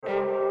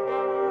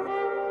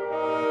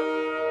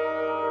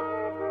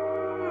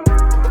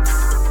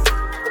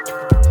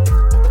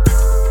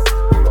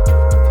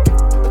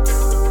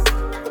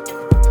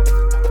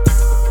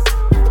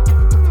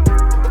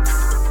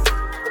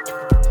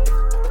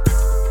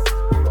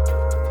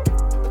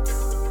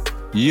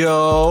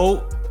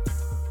Yo,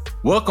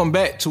 welcome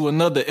back to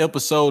another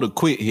episode of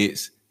Quick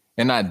Hits,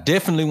 and I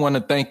definitely want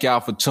to thank y'all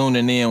for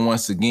tuning in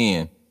once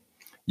again.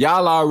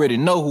 Y'all already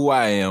know who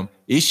I am.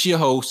 It's your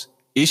host,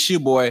 it's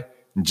your boy,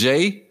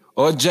 Jay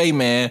or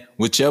J-Man,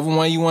 whichever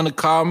one you want to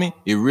call me,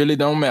 it really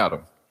don't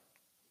matter.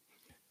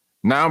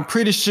 Now, I'm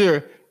pretty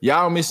sure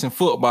y'all missing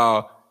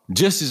football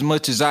just as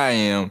much as I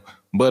am,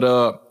 but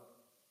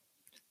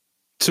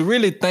to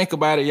really think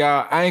about it,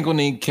 y'all, I ain't gonna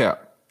need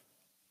cap.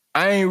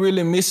 I ain't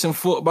really missing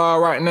football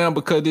right now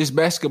because this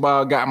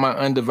basketball got my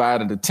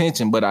undivided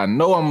attention, but I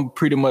know I'm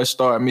pretty much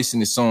start missing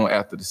it soon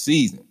after the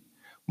season.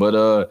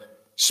 But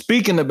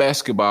speaking of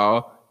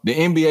basketball, the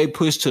NBA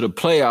push to the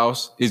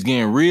playoffs is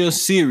getting real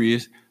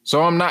serious,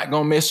 so I'm not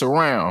going to mess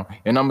around,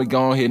 and I'm going to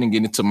go ahead and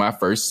get into my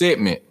first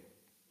segment.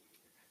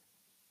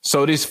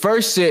 So this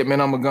first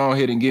segment I'm going to go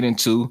ahead and get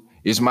into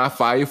is my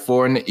Fire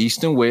 4 in the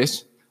East and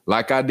West,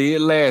 like I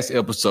did last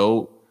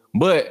episode,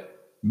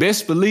 but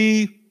best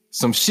believe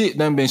some shit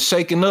done been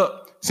shaking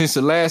up since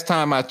the last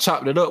time I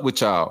chopped it up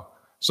with y'all.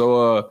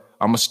 So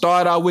I'm going to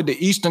start out with the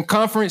Eastern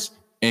Conference,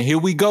 and here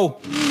we go.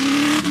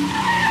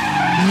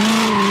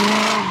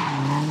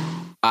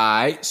 All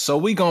right, so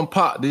we going to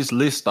pop this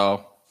list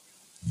off.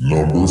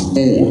 Number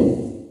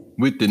 4.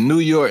 With the New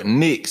York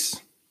Knicks,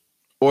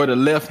 or the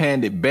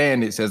left-handed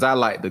bandits, as I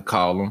like to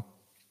call them.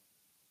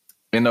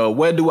 And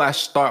where do I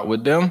start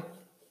with them?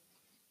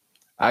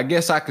 I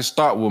guess I could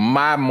start with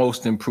my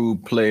most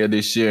improved player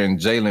this year in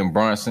Jalen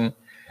Brunson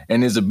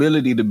and his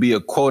ability to be a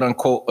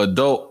quote-unquote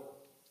adult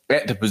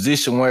at the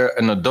position where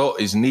an adult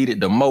is needed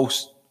the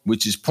most,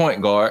 which is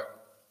point guard.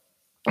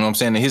 You know what I'm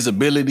saying? And his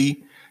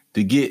ability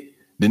to get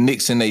the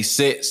Knicks in their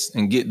sets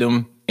and get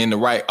them in the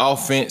right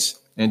offense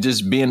and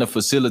just being a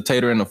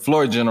facilitator and a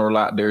floor general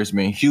out there has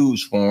been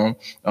huge for him.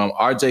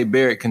 RJ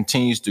Barrett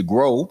continues to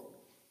grow.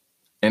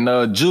 And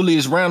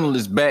Julius Randle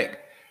is back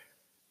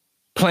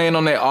playing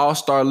on that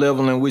all-star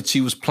level in which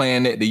he was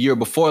playing at the year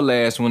before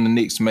last when the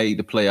Knicks made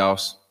the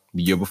playoffs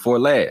the year before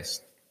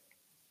last.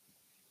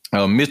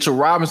 Mitchell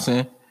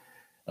Robinson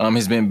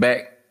has been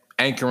back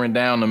anchoring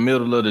down the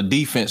middle of the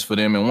defense for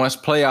them. And once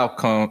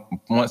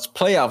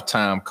playoff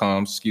time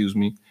comes,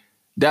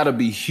 that'll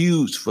be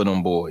huge for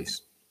them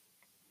boys.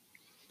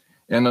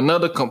 And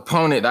another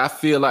component I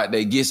feel like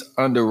that gets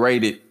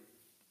underrated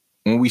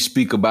when we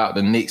speak about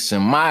the Knicks,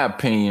 in my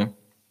opinion,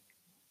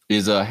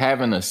 is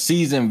having a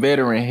seasoned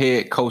veteran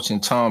head coach in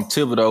Tom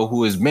Thibodeau,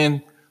 who has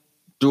been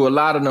through a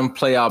lot of them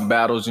playoff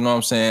battles. You know what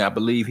I'm saying? I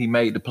believe he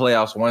made the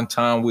playoffs one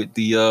time with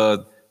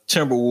the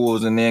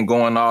Timberwolves and then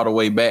going all the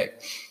way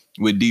back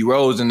with D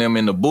Rose and them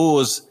in the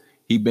Bulls.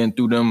 He been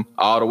through them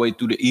all the way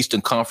through the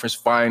Eastern Conference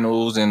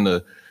Finals and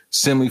the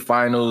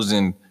semifinals,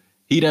 and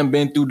he done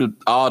been through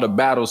all the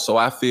battles. So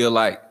I feel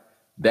like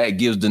that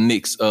gives the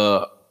Knicks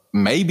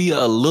maybe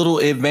a little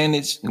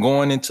advantage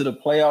going into the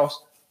playoffs.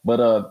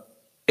 But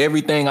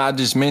everything I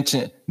just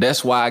mentioned,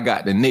 that's why I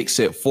got the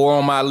Knicks at 4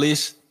 on my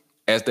list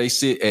as they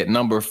sit at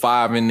number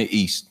 5 in the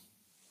East.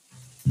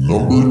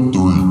 Number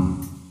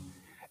 3.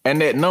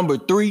 And at number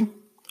 3,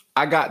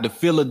 I got the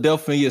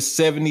Philadelphia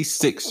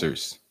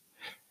 76ers.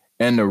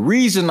 And the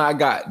reason I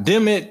got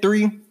them at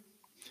 3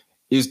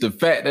 is the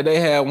fact that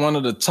they had one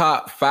of the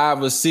top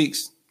 5 or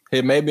 6,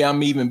 hey, maybe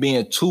I'm even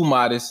being too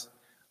modest,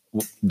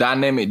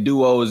 dynamic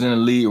duos in the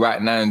league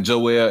right now in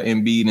Joel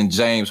Embiid and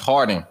James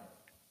Harden.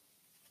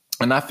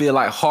 And I feel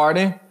like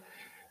Harden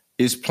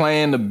is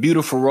playing the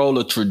beautiful role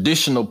of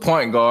traditional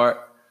point guard.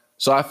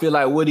 So I feel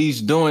like what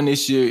he's doing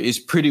this year is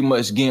pretty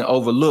much getting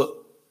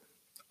overlooked,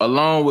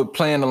 along with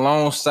playing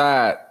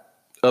alongside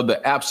of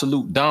the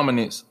absolute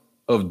dominance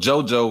of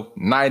JoJo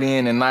night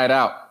in and night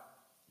out,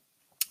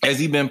 as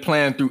he's been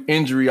playing through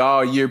injury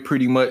all year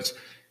pretty much.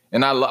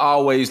 And I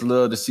always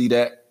love to see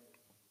that.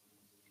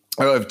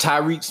 If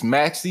Tyrese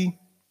Maxey,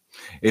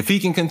 if he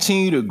can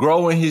continue to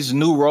grow in his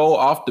new role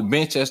off the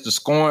bench as the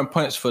scoring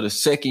punch for the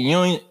second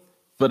unit,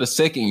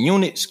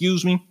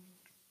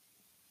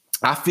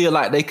 I feel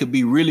like they could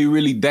be really,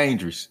 really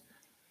dangerous.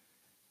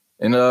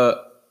 And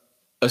a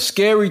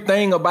scary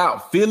thing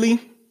about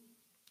Philly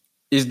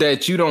is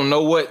that you don't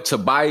know what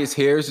Tobias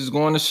Harris is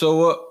going to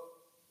show up,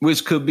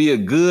 which could be a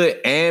good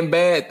and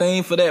bad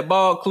thing for that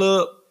ball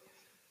club.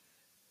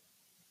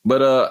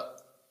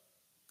 But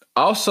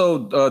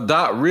also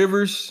Doc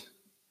Rivers,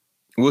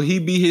 will he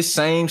be his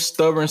same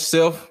stubborn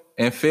self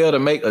and fail to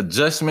make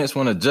adjustments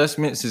when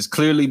adjustments is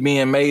clearly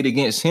being made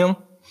against him?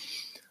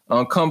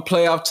 Come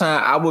playoff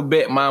time, I would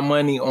bet my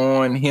money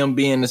on him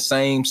being the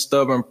same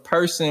stubborn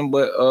person,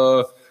 but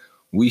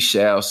we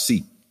shall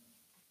see.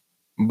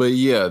 But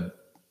yeah,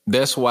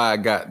 that's why I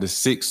got the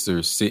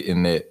Sixers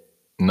sitting at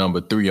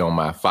number 3 on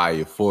my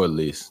Fire 4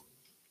 list.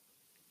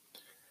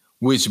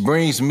 Which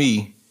brings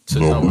me to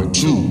number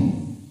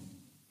 2,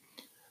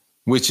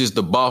 which is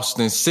the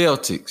Boston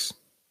Celtics.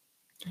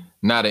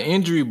 Now, the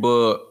injury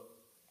bug,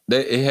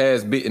 it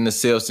has bitten the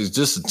Celtics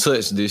just a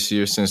touch this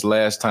year since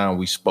last time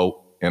we spoke.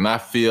 And I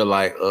feel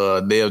like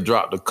they've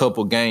dropped a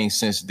couple games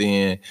since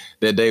then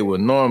that they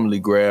would normally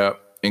grab,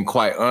 and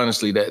quite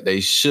honestly, that they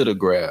should have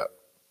grabbed.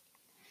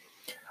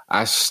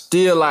 I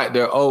still like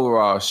their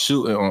overall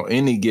shooting on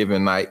any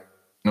given night.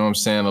 You know what I'm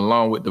saying?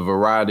 Along with the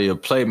variety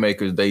of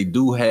playmakers they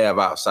do have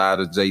outside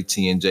of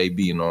JT and JB,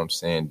 you know what I'm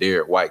saying?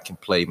 Derek White can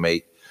play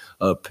make.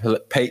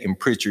 Peyton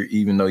Pritchard,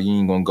 even though you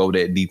ain't going to go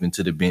that deep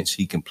into the bench,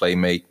 he can play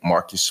make.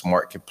 Marcus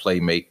Smart can play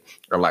make.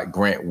 Or like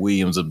Grant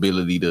Williams'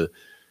 ability to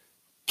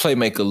play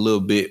make a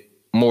little bit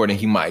more than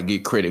he might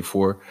get credit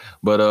for.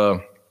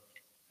 But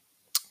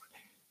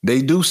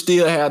they do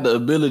still have the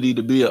ability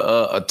to be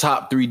a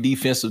top 3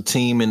 defensive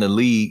team in the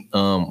league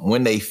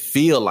when they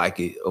feel like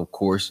it, of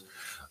course.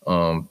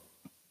 And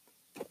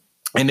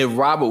if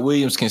Robert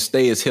Williams can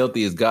stay as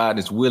healthy as God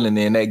is willing,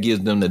 then that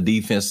gives them the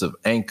defensive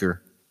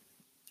anchor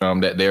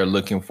that they're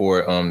looking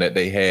for, that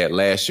they had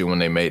last year when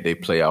they made their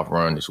playoff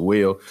run as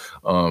well.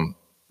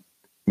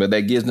 But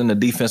that gives them the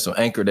defensive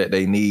anchor that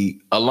they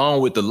need,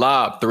 along with the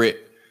lob threat,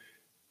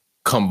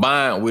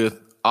 combined with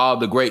all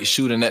the great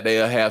shooting that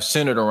they'll have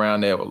centered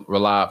around that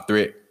lob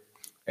threat.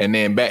 And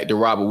then back to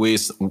Robert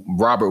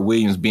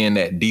Williams being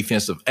that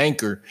defensive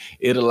anchor,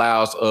 it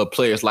allows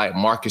players like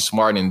Marcus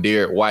Smart and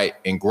Derek White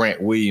and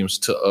Grant Williams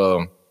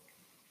to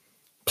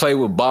play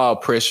with ball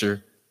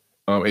pressure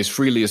as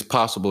freely as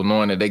possible,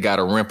 knowing that they got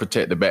a rim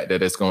protector back there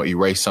that's going to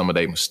erase some of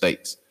their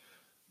mistakes.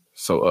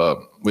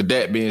 So with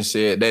that being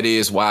said, that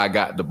is why I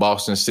got the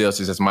Boston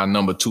Celtics as my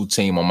number 2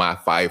 team on my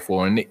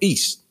 5-4 in the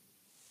East.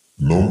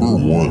 Number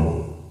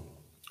 1.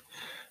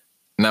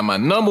 Now, my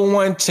number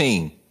 1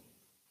 team,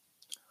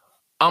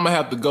 I'm going to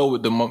have to go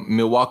with the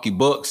Milwaukee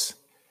Bucks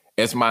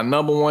as my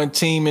number 1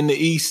 team in the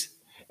East.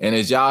 And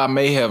as y'all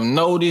may have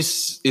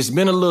noticed, it's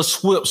been a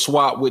little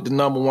swap with the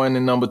number 1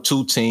 and number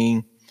 2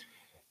 team,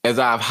 as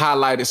I've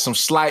highlighted some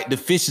slight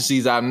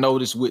deficiencies I've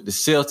noticed with the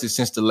Celtics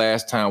since the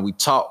last time we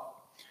talked.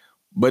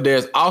 But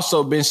there's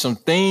also been some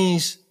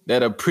things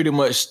that have pretty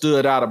much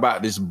stood out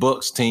about this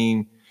Bucks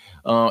team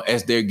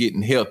as they're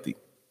getting healthy.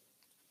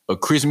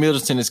 Chris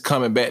Middleton is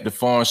coming back to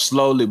form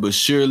slowly but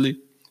surely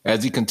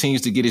as he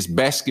continues to get his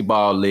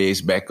basketball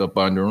legs back up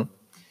under him.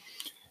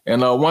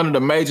 And one of the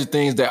major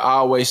things that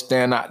always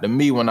stand out to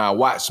me when I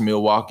watch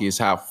Milwaukee is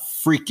how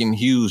freaking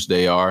huge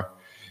they are,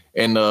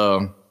 and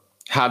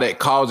how that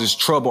causes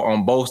trouble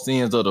on both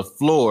ends of the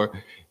floor,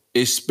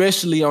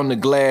 especially on the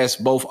glass,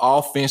 both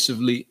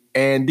offensively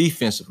and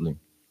defensively.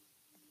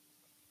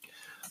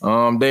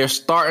 They're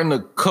starting to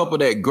couple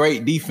that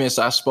great defense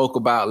I spoke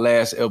about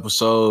last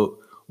episode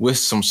with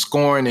some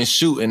scoring and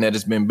shooting that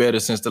has been better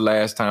since the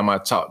last time I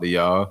talked to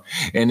y'all.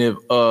 And if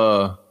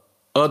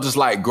others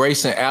like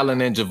Grayson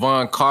Allen and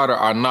Javon Carter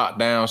are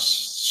knockdown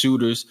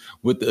shooters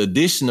with the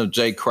addition of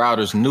Jay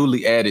Crowder's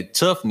newly added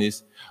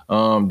toughness,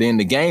 then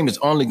the game is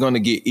only going to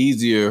get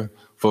easier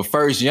for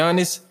first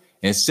Giannis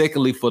and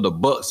secondly for the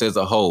Bucks as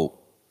a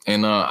whole.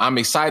 And I'm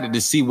excited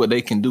to see what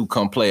they can do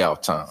come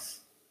playoff time.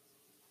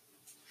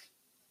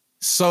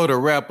 So to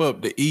wrap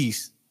up the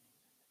East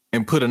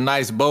and put a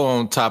nice bow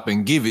on top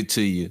and give it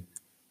to you,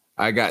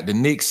 I got the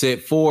Knicks at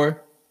 4,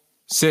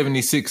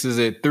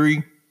 76ers at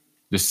 3,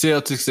 the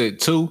Celtics at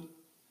 2,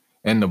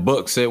 and the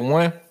Bucks at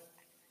 1.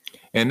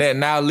 And that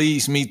now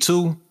leads me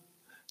to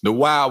the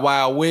Wild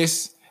Wild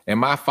West and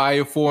my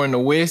 5-4 in the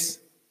West.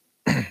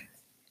 And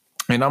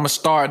I'm going to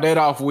start that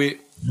off with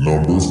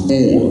Number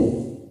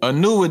 4. a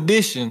new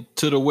addition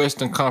to the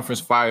Western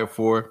Conference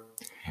 5-4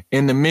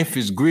 in the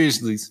Memphis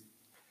Grizzlies,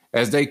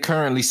 as they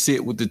currently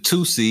sit with the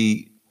 2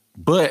 seed.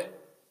 But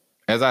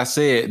as I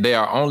said, they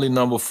are only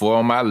number 4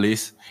 on my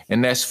list,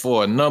 and that's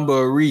for a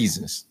number of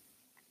reasons.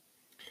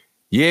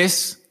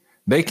 Yes,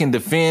 they can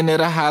defend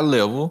at a high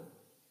level.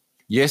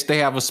 Yes, they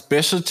have a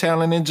special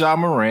talent in Ja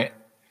Morant,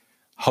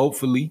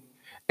 hopefully.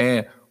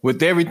 And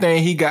with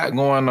everything he got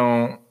going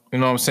on, you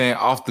know what I'm saying,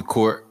 off the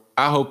court,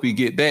 I hope he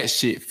get that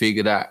shit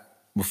figured out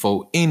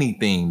before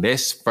anything.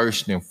 That's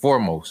first and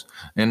foremost.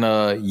 And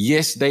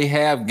yes, they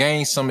have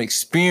gained some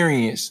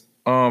experience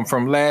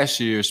from last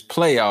year's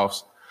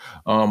playoffs.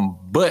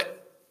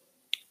 But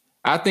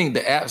I think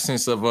the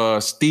absence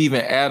of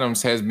Steven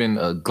Adams has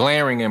been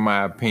glaring in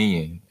my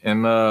opinion.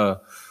 And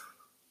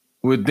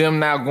with them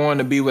now going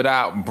to be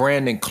without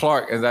Brandon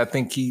Clark, as I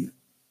think he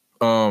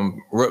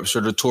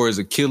ruptured or tore his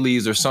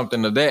Achilles or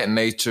something of that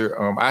nature,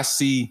 I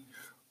see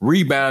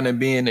rebounding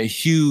being a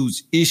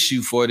huge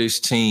issue for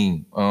this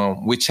team,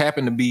 which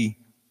happened to be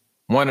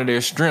one of their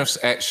strengths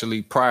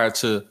actually prior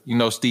to,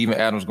 Steven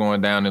Adams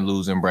going down and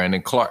losing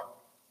Brandon Clark.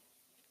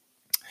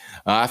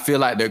 I feel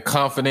like their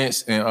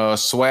confidence and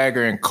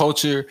swagger and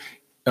culture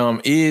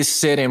is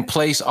set in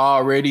place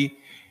already,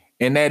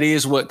 and that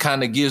is what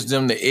kind of gives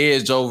them the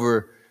edge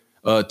over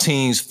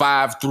teams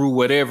 5 through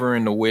whatever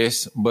in the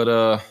West.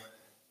 But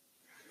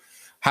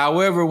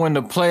however, when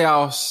the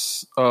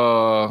playoffs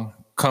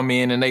come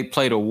in and they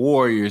play the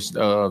Warriors,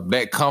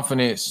 that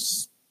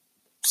confidence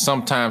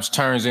sometimes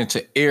turns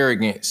into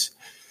arrogance,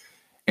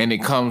 and it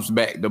comes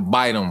back to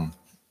bite them.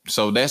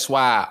 So that's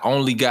why I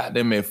only got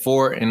them at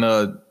 4,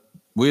 and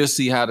we'll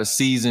see how the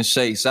season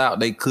shakes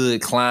out. They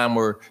could climb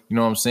or,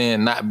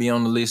 not be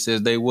on the list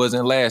as they was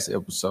in last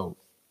episode.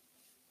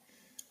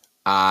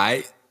 All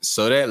right,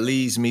 so that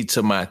leads me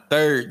to my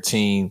third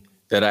team,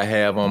 that I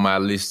have on my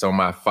list on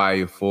my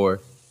Fire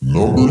 4.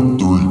 Number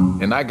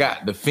 3. And I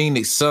got the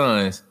Phoenix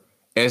Suns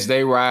as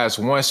they rise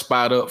one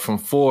spot up from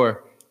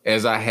 4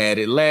 as I had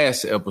it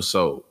last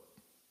episode.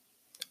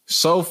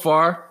 So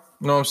far,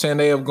 you know what I'm saying,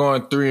 they have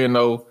gone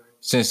 3-0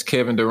 since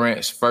Kevin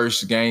Durant's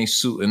first game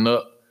suiting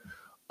up,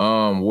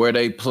 where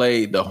they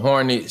played the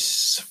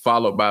Hornets,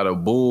 followed by the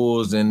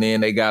Bulls, and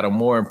then they got a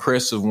more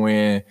impressive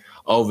win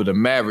over the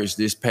Mavericks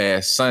this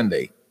past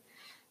Sunday.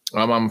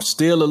 I'm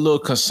still a little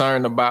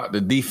concerned about the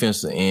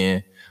defensive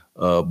end,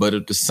 but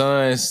if the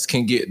Suns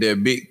can get their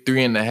big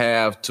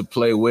 3.5 to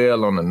play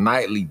well on a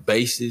nightly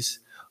basis,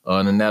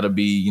 then that'll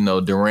be,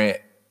 Durant,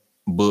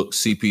 Book,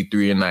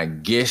 CP3, and I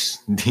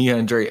guess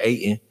DeAndre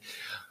Ayton.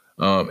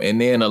 And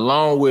then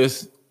along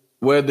with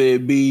whether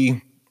it be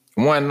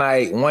one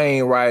night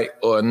Wainwright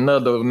or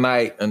another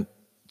night and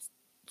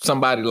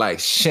somebody like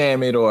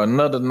Shamit or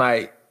another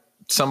night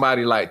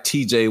somebody like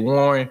TJ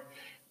Warren,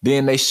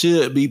 then they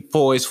should be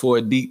poised for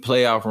a deep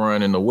playoff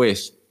run in the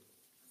West.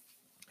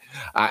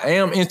 I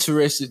am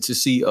interested to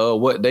see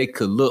what they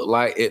could look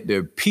like at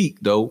their peak,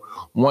 though,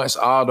 once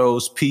all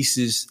those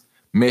pieces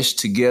mesh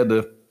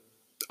together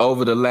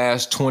over the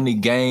last 20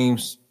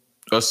 games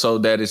or so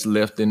that is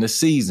left in the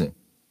season.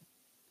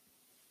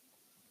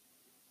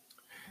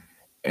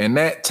 And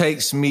that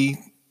takes me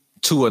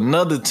to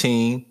another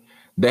team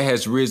that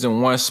has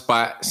risen one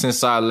spot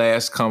since our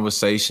last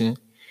conversation,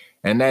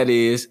 and that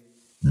is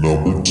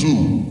Number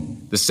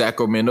 2. the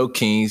Sacramento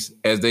Kings,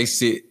 as they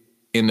sit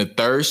in the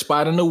 3rd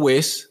spot in the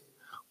West,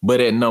 but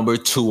at number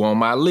 2 on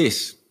my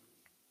list.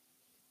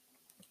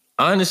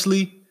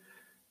 Honestly,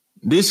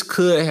 this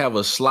could have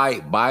a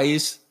slight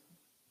bias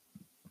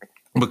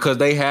because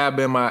they have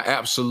been my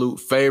absolute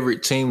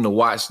favorite team to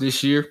watch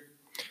this year.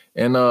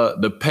 And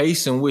the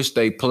pace in which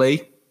they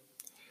play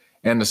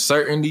and the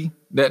certainty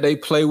that they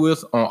play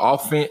with on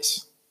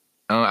offense,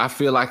 I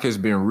feel like it's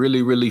been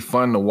really, really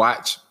fun to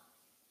watch.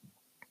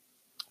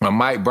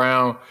 Mike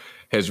Brown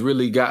has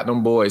really got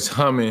them boys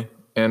humming,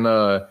 and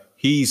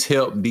he's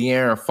helped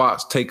De'Aaron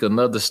Fox take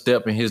another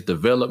step in his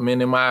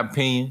development, in my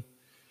opinion.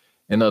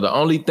 And the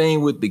only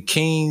thing with the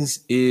Kings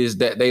is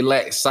that they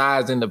lack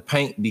size in the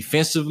paint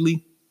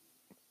defensively.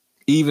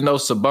 Even though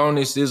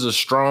Sabonis is a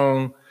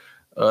strong,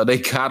 they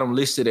got him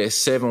listed at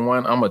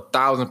 7'1". I'm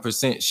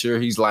 1,000% sure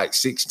he's like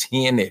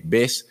 6'10" at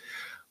best.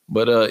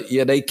 But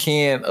they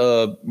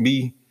can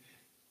be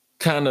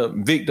kind of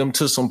victim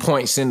to some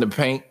points in the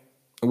paint,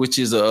 which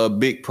is a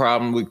big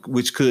problem,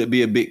 which could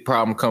be a big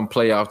problem come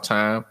playoff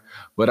time.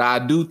 But I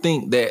do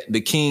think that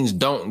the Kings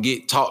don't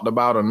get talked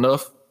about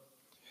enough.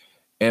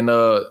 And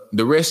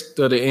the rest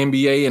of the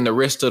NBA and the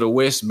rest of the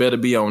West better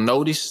be on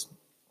notice,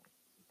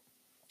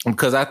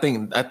 because I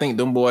think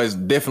them boys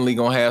definitely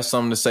going to have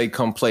something to say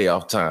come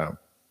playoff time.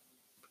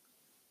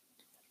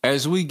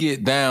 As we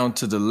get down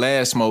to the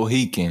last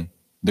Mohican,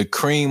 the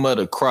cream of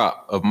the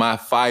crop of my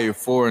Fire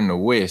 4 in the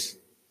West,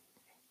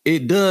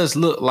 it does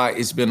look like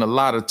it's been a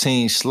lot of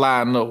teams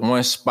sliding up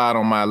one spot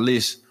on my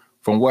list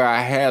from where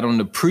I had on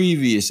the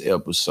previous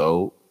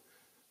episode.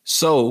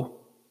 So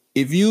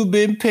if you've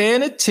been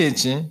paying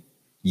attention,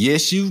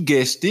 yes, you've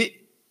guessed it,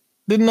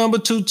 the number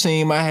 2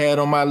 team I had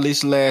on my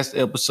list last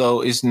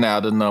episode is now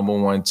the number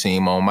 1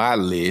 team on my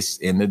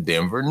list in the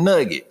Denver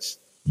Nuggets.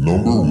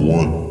 Number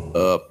 1.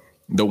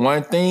 The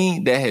one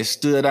thing that has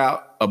stood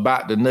out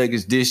about the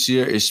Nuggets this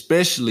year,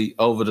 especially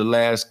over the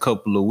last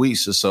couple of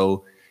weeks or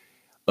so,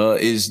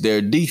 is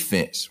their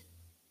defense.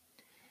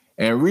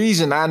 And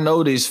reason I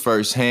know this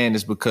firsthand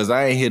is because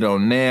I ain't hit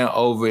on now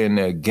over in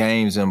their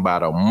games in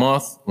about a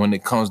month when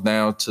it comes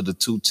down to the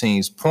 2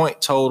 teams'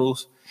 point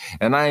totals.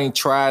 And I ain't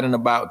tried in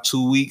about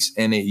 2 weeks,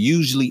 and it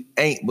usually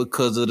ain't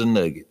because of the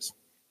Nuggets.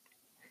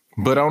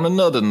 But on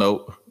another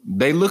note,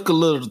 they look a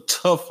little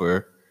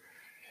tougher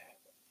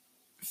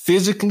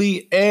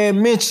physically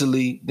and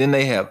mentally than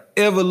they have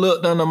ever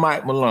looked under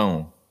Mike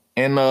Malone.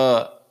 And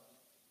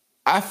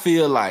I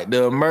feel like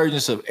the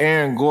emergence of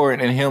Aaron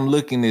Gordon and him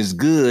looking as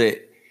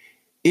good,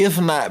 if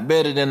not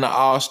better than the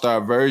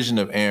all-star version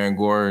of Aaron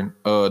Gordon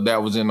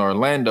that was in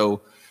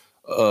Orlando,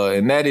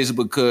 and that is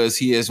because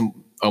he has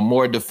a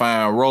more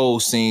defined role,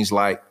 seems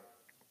like.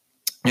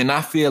 And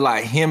I feel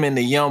like him and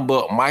the young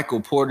buck Michael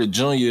Porter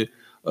Jr.,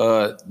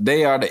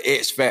 they are the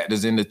X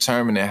factors in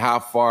determining how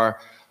far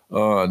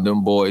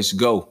them boys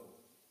go.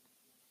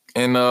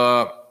 And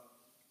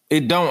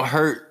it don't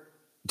hurt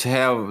to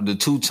have the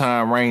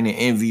 2-time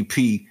reigning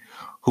MVP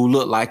who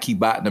look like he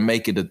about to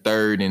make it a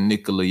third in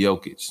Nikola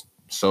Jokic.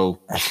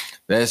 So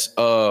that's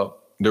the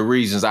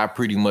reasons I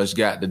pretty much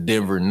got the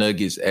Denver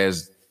Nuggets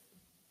as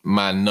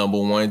my number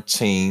 1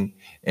 team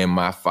and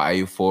my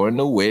Fire 4 in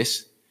the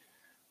West.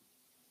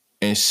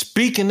 And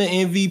speaking of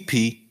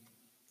MVP,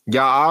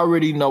 y'all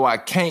already know I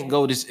can't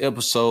go this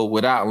episode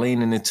without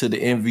leaning into the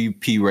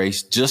MVP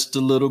race just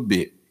a little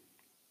bit.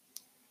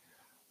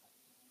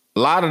 A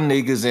lot of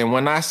niggas, and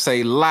when I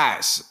say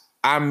lots,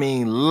 I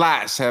mean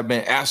lots, have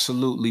been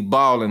absolutely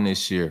balling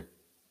this year.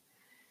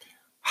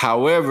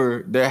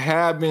 However, there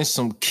have been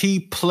some key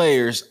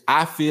players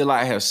I feel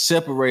like have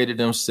separated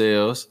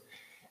themselves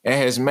and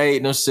has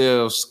made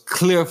themselves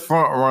clear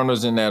front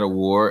runners in that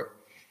award.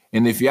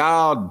 And if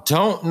y'all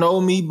don't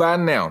know me by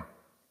now,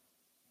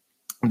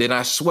 then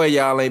I swear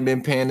y'all ain't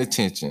been paying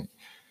attention.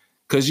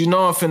 Cause you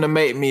know I'm finna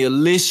make me a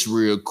list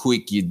real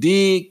quick, you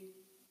dig?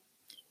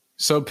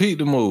 So peep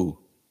the move.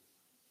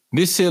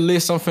 This here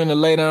list I'm finna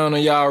lay down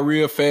on y'all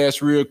real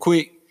fast, real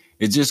quick.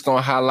 It's just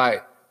gonna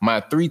highlight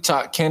my 3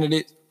 top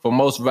candidates for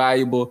most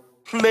valuable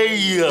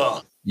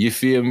player. You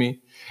feel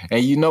me?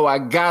 And you know I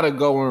gotta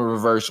go in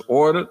reverse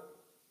order.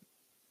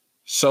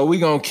 So we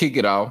gonna kick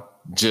it off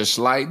just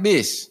like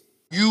this.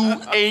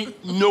 You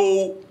ain't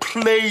no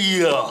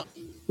player.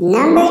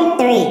 Number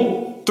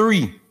 3.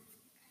 3.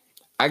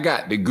 I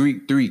got the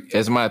Greek 3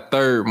 as my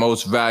 3rd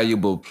most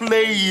valuable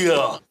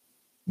player.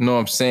 You know what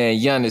I'm saying?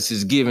 Giannis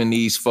is giving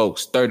these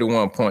folks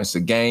 31 points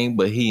a game,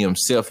 but he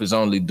himself is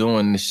only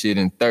doing this shit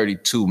in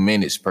 32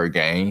 minutes per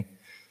game,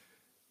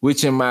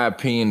 which in my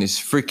opinion is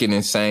freaking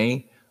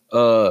insane.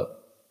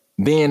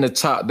 Then to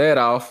top that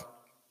off,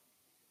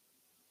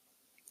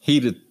 he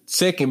the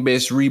second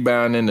best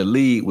rebound in the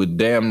league with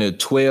damn near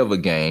 12 a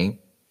game.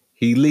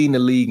 He leading the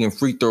league in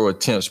free throw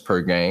attempts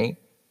per game.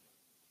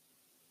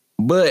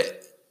 But,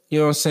 you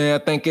know what I'm saying, I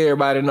think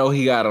everybody know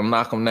he got to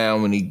knock him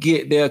down when he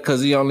get there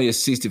because he only a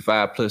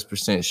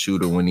 65+%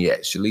 shooter when he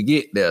actually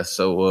get there.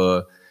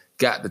 So,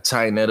 got to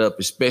tighten that up,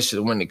 especially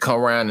when they come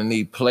around and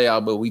need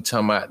playoff. But we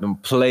talking about them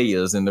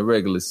players in the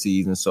regular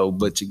season. So,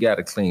 but you got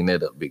to clean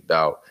that up, big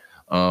dog.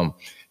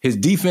 His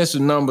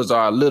defensive numbers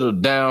are a little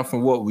down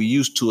from what we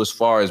used to as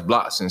far as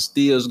blocks and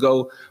steals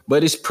go,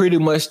 but it's pretty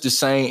much the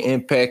same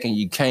impact, and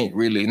you can't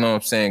really, you know what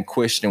I'm saying,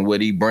 question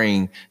what he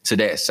bring to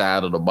that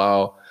side of the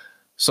ball.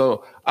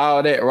 So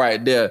all that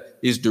right there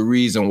is the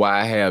reason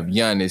why I have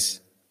Giannis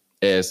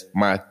as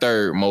my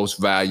 3rd most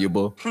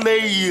valuable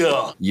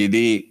player. You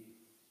dig?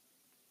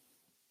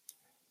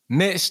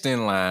 Next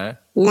in line,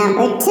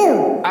 Number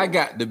 2. I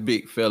got the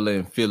big fella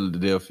in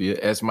Philadelphia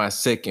as my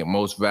 2nd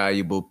most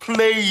valuable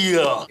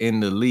player in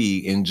the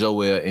league in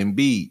Joel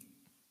Embiid.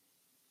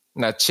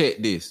 Now check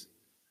this.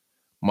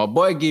 My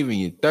boy giving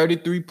you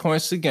 33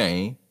 points a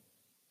game,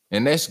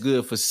 and that's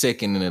good for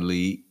 2nd in the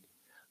league,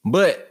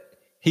 but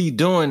he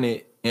doing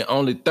it in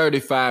only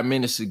 35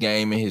 minutes a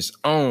game in his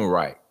own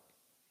right.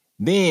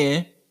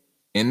 Then,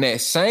 in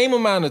that same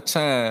amount of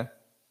time,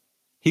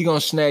 he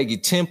gonna snag you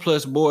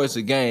 10+ boards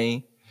a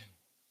game,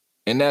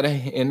 and that'll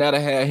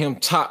have him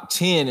top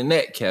 10 in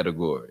that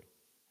category.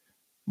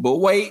 But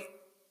wait,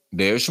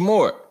 there's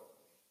more.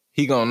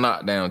 He gonna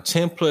knock down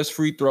 10+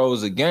 free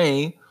throws a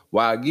game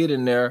while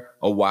getting there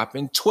a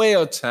whopping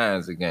 12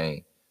 times a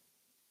game.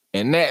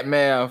 And that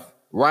math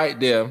right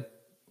there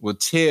will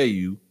tell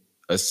you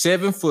a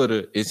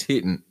 7-footer is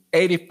hitting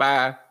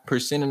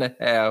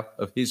 85.5%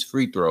 of his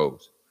free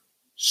throws.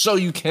 So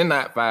you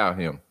cannot foul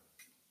him.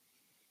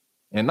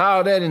 And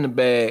all that in the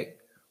bag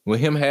with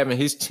him having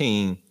his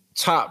team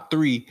top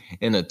 3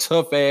 in a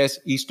tough-ass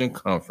Eastern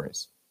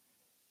Conference.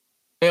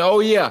 And oh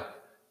yeah,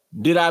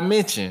 did I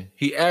mention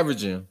he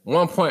averaging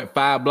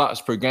 1.5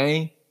 blocks per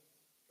game?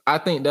 I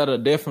think that'll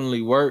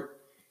definitely work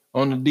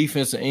on the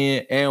defensive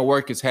end and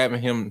work as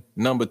having him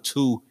number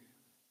 2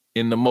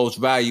 in the most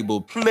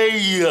valuable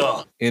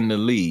player in the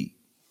league.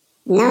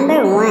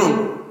 Number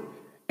 1.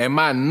 And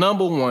my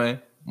number 1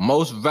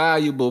 most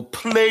valuable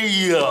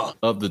player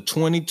of the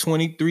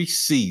 2023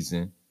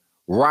 season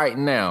right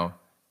now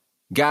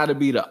gotta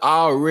be the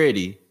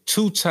already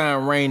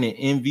 2-time reigning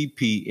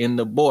MVP in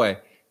the boy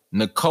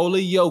Nikola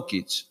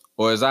Jokic,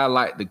 or as I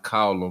like to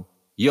call him,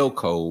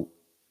 Yoko,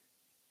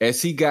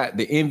 as he got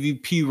the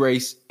MVP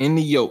race in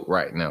the yoke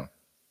right now.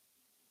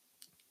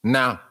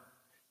 Now,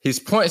 his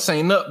points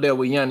ain't up there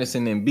with Giannis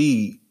and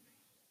Embiid,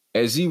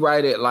 as he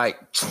right at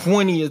like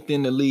 20th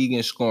in the league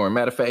in scoring.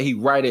 Matter of fact, he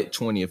right at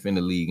 20th in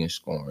the league in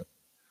scoring.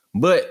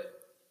 But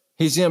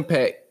his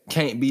impact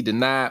can't be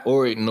denied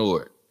or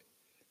ignored.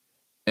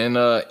 And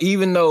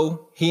even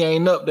though he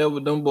ain't up there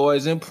with them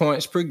boys in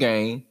points per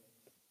game,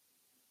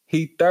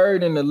 he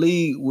 3rd in the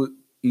league with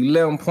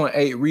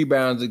 11.8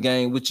 rebounds a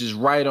game, which is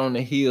right on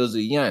the heels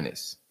of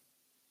Giannis.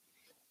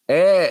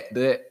 Add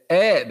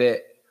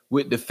that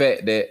with the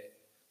fact that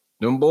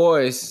them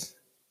boys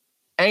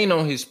ain't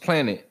on his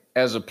planet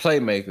as a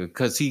playmaker,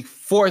 because he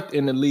 4th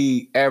in the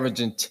league,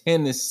 averaging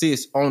 10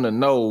 assists on the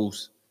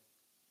nose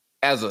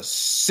as a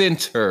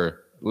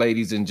center,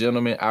 ladies and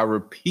gentlemen. I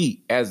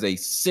repeat, as a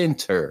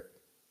center.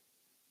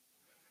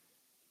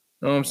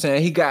 You know what I'm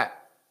saying? He got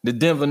the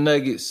Denver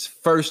Nuggets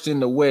 1st in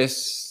the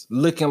West,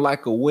 looking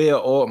like a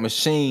well-oiled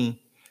machine.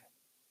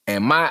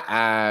 And my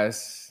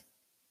eyes,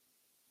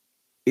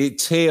 it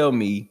tell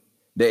me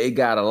that it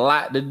got a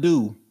lot to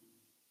do,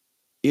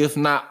 if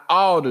not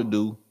all to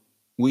do,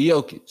 with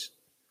Jokic.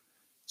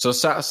 So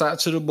shouts out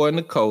to the boy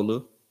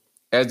Nikola,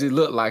 as it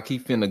looked like he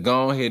finna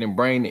go ahead and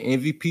bring the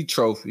MVP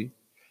trophy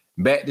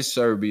back to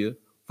Serbia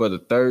for the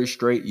 3rd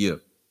straight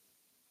year.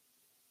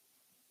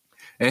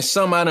 And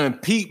some I done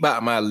peeped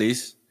about my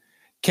list.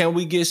 Can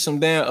we get some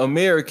damn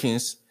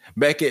Americans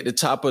back at the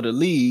top of the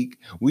league?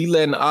 We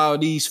letting all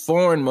these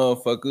foreign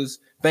motherfuckers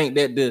think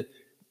that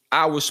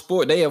our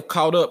sport, they have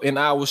caught up in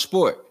our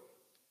sport.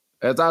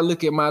 as I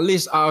look at my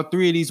list, all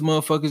three of these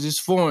motherfuckers is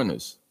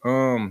foreigners.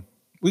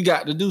 We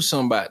got to do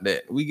something about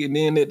that. We get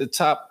in at the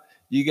top.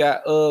 You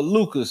got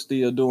Luka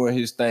still doing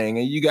his thing,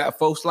 and you got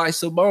folks like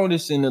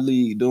Sabonis in the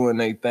league doing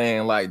their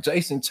thing, like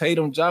Jason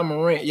Tatum, Ja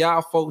Morant.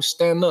 Y'all folks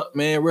stand up,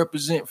 man.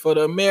 Represent for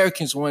the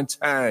Americans one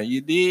time. You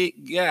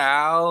dig?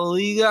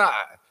 Golly God.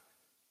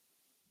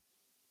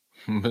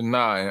 But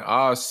nah, in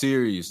all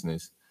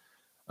seriousness,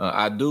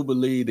 I do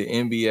believe the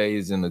NBA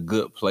is in a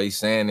good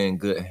place and in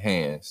good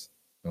hands.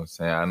 You know what I'm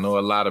saying? I know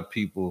a lot of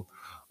people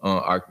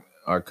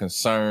are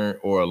concerned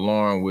or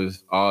alarmed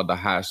with all the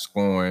high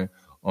scoring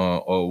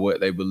or what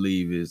they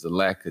believe is a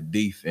lack of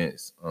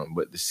defense.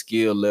 But the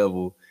skill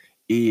level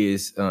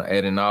is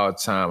at an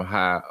all-time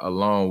high,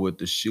 along with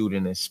the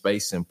shooting and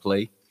space and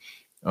play.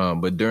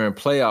 But during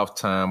playoff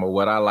time, or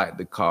what I like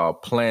to call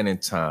planning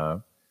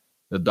time,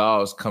 the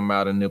dogs come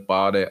out and nip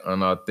all that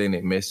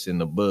unauthentic mess in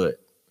the bud.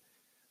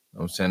 You know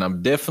what I'm saying?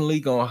 I'm definitely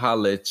going to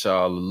holler at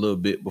y'all a little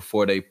bit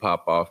before they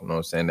pop off. You know what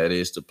I'm saying? That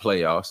is the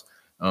playoffs.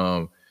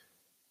 And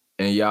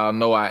y'all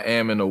know I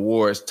am an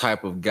awards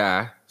type of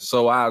guy.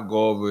 So I'll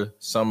go over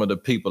some of the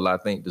people I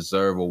think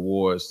deserve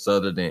awards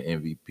other than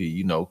MVP.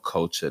 You know,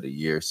 Coach of the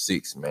Year,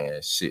 Six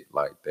Man, shit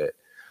like that.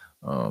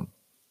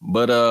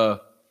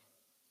 But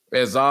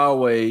as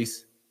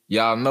always,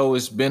 y'all know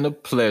it's been a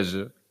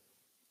pleasure.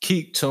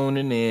 Keep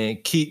tuning in.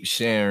 Keep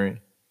sharing.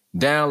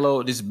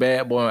 Download this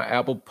bad boy on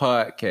Apple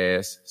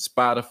Podcasts,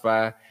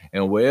 Spotify,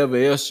 and wherever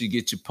else you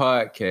get your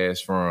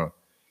podcasts from.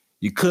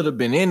 You could have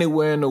been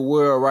anywhere in the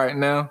world right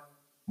now,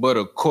 but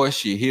of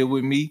course you're here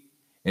with me,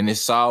 and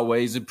it's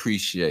always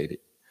appreciated.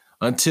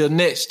 Until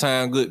next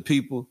time, good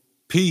people,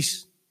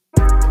 peace.